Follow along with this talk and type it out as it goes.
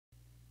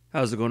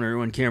How's it going,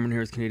 everyone? Cameron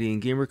here with Canadian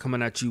Gamer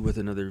coming at you with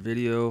another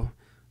video.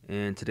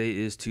 And today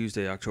is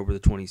Tuesday, October the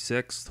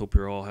 26th. Hope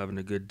you're all having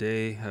a good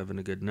day, having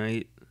a good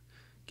night,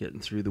 getting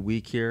through the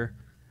week here.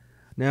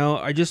 Now,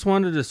 I just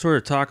wanted to sort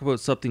of talk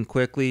about something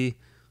quickly,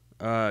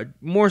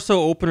 more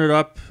so open it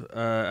up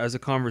as a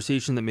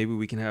conversation that maybe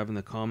we can have in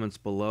the comments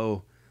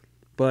below.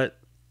 But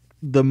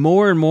the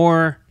more and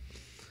more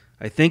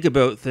I think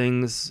about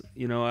things,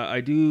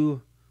 I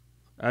do,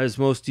 as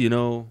most of you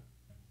know,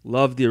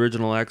 love the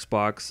original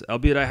Xbox,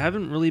 albeit I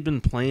haven't really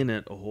been playing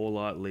it a whole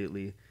lot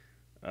lately.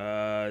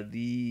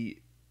 The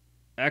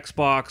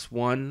Xbox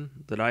One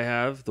that I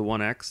have, the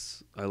One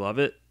X, I love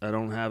it. I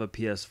don't have a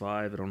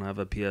PS5. I don't have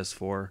a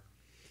PS4.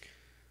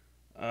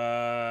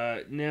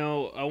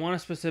 Now, I want to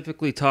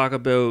specifically talk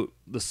about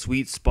the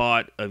sweet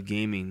spot of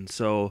gaming.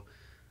 So,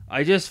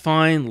 I just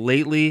find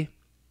lately,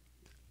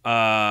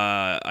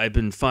 I've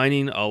been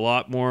finding a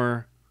lot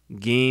more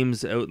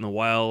games out in the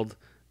wild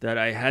that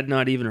I had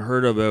not even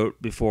heard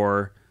about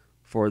before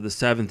for the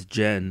 7th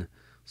gen.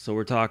 So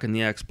we're talking the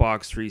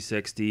Xbox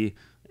 360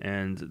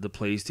 and the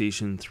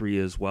PlayStation 3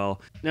 as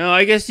well. Now,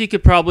 I guess you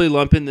could probably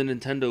lump in the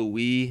Nintendo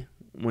Wii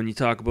when you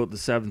talk about the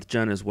 7th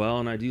gen as well.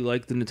 And I do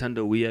like the Nintendo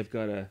Wii. I've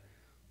got a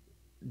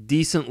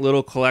decent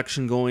little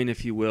collection going,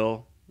 if you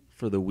will,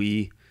 for the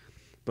Wii.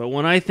 But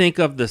when I think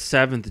of the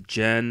 7th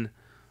gen,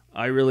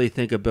 I really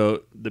think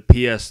about the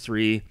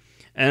PS3.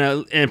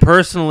 And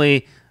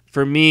personally,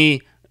 for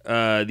me,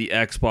 the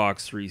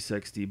Xbox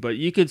 360. But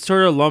you could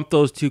sort of lump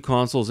those two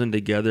consoles in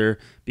together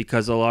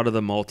because a lot of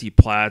the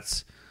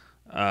multi-plats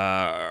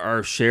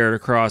are shared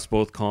across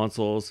both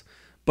consoles.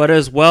 But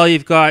as well,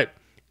 you've got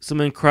some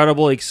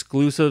incredible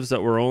exclusives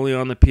that were only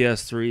on the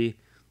PS3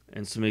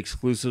 and some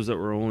exclusives that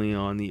were only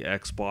on the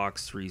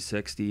Xbox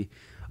 360.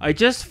 I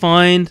just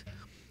find,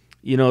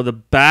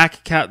 the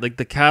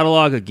the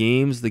catalog of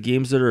games, the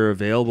games that are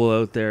available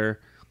out there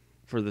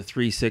for the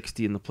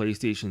 360 and the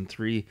PlayStation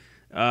 3.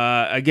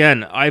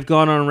 Again, I've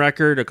gone on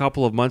record a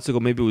couple of months ago,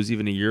 maybe it was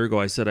even a year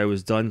ago, I said I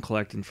was done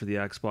collecting for the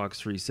Xbox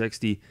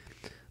 360.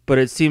 But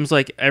it seems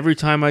like every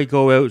time I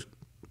go out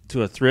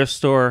to a thrift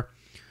store,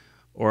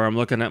 or I'm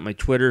looking at my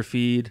Twitter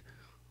feed,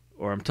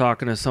 or I'm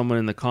talking to someone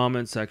in the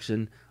comment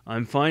section,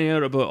 I'm finding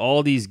out about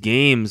all these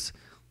games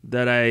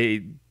that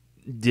I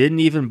didn't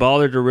even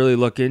bother to really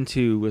look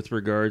into with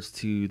regards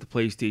to the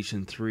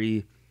PlayStation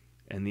 3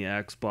 and the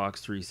Xbox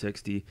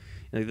 360.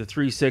 Like the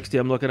 360,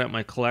 I'm looking at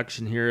my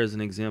collection here as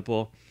an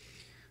example,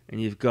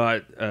 and you've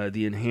got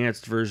the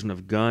enhanced version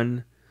of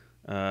Gun,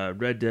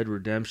 Red Dead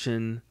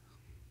Redemption,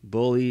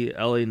 Bully,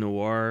 LA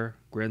Noire,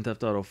 Grand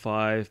Theft Auto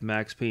 5,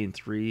 Max Payne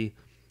 3,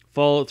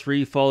 Fallout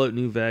 3, Fallout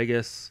New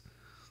Vegas.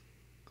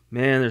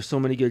 Man, there's so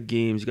many good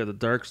games. You got the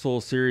Dark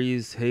Souls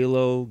series,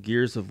 Halo,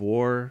 Gears of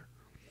War,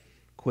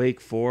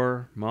 Quake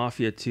 4,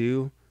 Mafia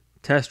 2,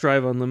 Test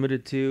Drive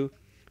Unlimited 2,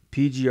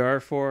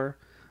 PGR 4.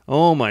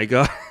 Oh my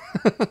god.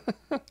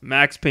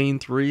 Max Payne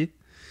 3.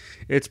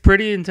 It's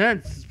pretty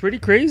intense. It's pretty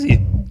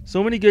crazy.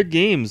 So many good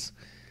games.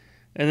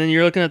 And then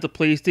you're looking at the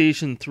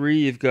PlayStation 3.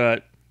 You've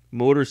got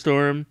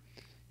MotorStorm.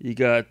 You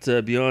got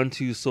Beyond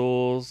Two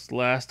Souls,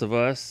 Last of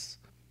Us,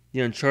 the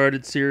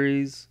Uncharted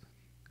series,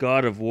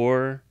 God of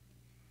War.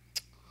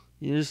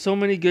 There's so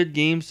many good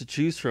games to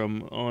choose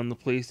from on the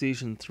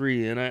PlayStation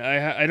 3. And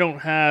I don't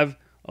have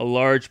a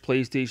large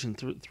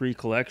PlayStation 3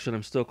 collection.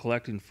 I'm still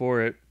collecting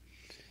for it.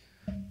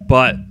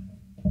 But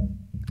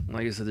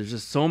like I said, there's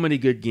just so many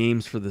good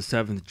games for the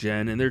 7th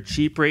gen, and they're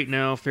cheap right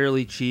now,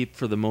 fairly cheap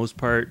for the most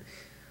part.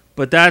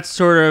 But that's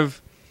sort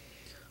of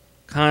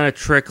kind of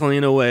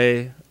trickling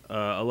away.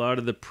 A lot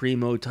of the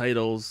primo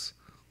titles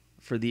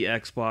for the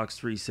Xbox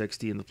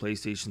 360 and the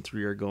PlayStation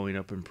 3 are going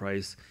up in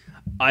price.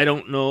 I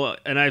don't know,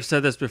 and I've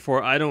said this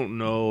before, I don't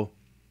know,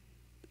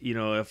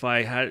 if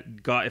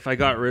I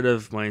got rid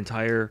of my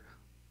entire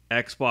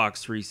Xbox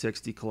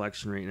 360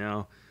 collection right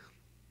now,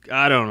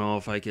 I don't know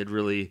if I could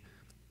really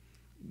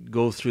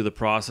go through the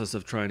process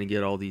of trying to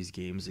get all these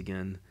games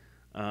again.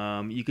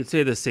 You could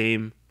say the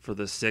same for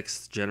the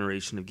 6th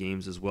generation of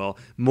games as well.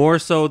 More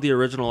so the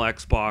original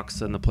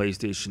Xbox and the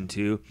PlayStation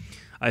 2.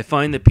 I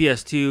find the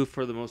PS2,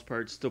 for the most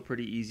part, still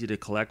pretty easy to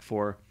collect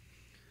for.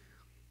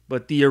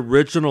 But the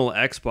original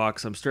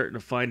Xbox, I'm starting to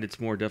find it's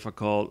more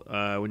difficult.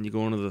 When you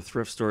go into the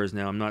thrift stores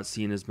now, I'm not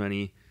seeing as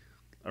many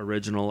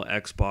original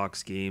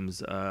Xbox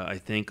games. I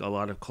think a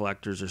lot of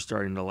collectors are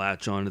starting to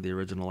latch on to the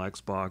original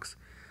Xbox.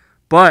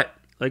 But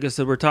like I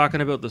said, we're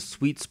talking about the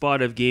sweet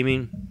spot of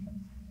gaming.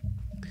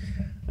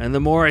 And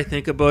the more I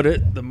think about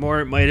it, the more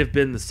it might have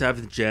been the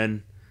 7th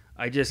gen.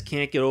 I just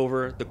can't get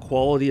over the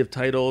quality of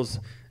titles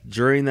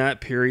during that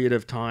period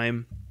of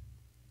time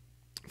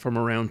from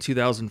around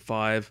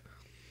 2005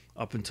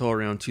 up until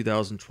around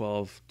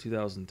 2012,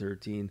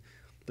 2013.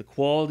 The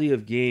quality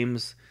of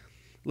games,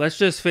 let's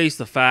just face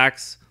the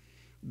facts.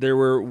 There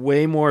were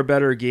way more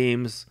better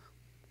games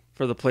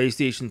for the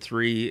PlayStation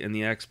 3 and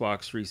the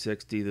Xbox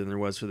 360 than there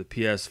was for the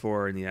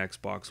PS4 and the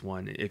Xbox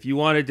One. If you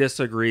want to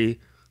disagree,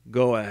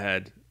 go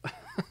ahead.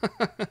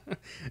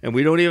 And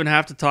we don't even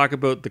have to talk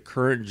about the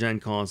current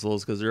gen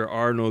consoles because there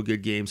are no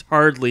good games,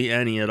 hardly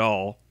any at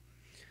all.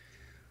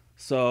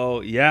 So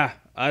yeah,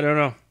 I don't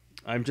know.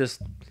 I'm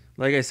just,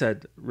 like I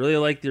said, really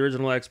like the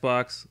original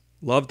Xbox.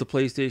 Loved the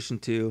PlayStation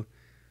 2.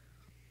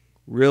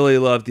 Really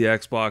loved the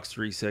Xbox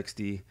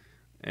 360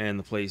 and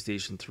the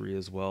PlayStation 3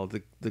 as well.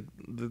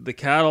 The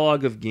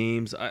catalog of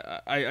games,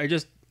 I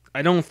just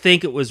I don't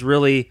think it was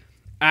really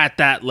at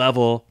that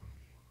level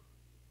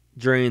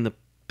during the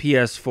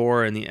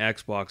PS4 and the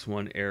Xbox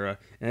One era,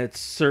 and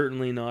it's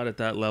certainly not at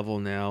that level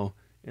now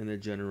in the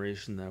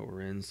generation that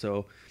we're in.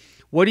 So,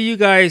 what do you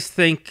guys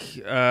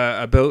think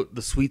about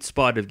the sweet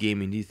spot of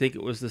gaming? Do you think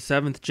it was the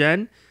 7th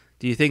gen?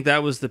 Do you think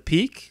that was the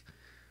peak?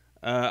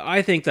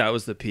 I think that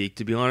was the peak,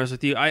 to be honest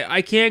with you.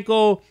 I can't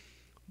go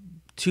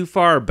too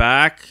far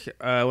back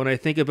when I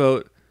think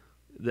about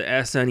the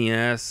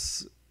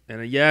SNES.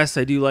 And yes,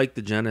 I do like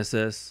the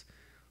Genesis.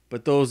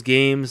 But those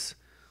games,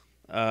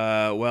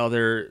 while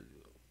they're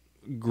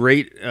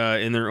great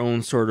in their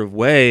own sort of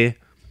way,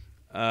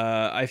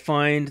 I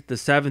find the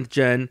 7th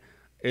gen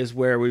is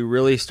where we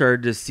really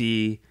started to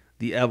see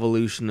the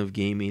evolution of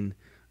gaming.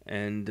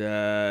 And,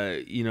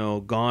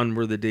 gone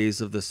were the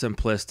days of the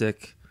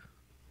simplistic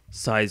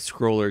side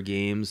scroller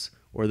games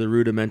or the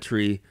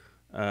rudimentary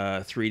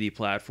 3D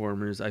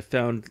platformers. I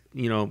found,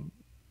 when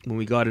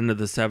we got into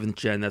the 7th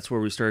gen, that's where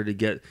we started to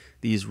get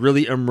these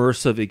really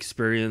immersive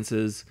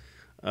experiences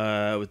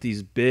with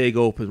these big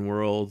open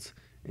worlds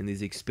and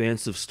these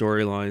expansive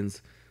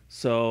storylines.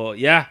 So,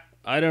 yeah,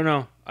 I don't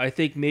know. I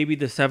think maybe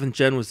the 7th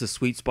gen was the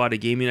sweet spot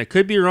of gaming. I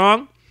could be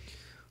wrong.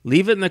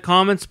 Leave it in the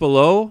comments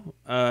below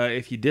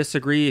if you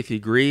disagree, if you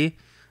agree.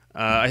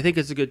 I think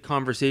it's a good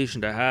conversation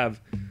to have.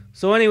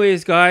 So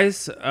anyways,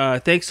 guys,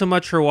 thanks so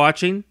much for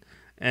watching,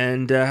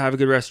 and have a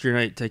good rest of your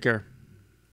night. Take care.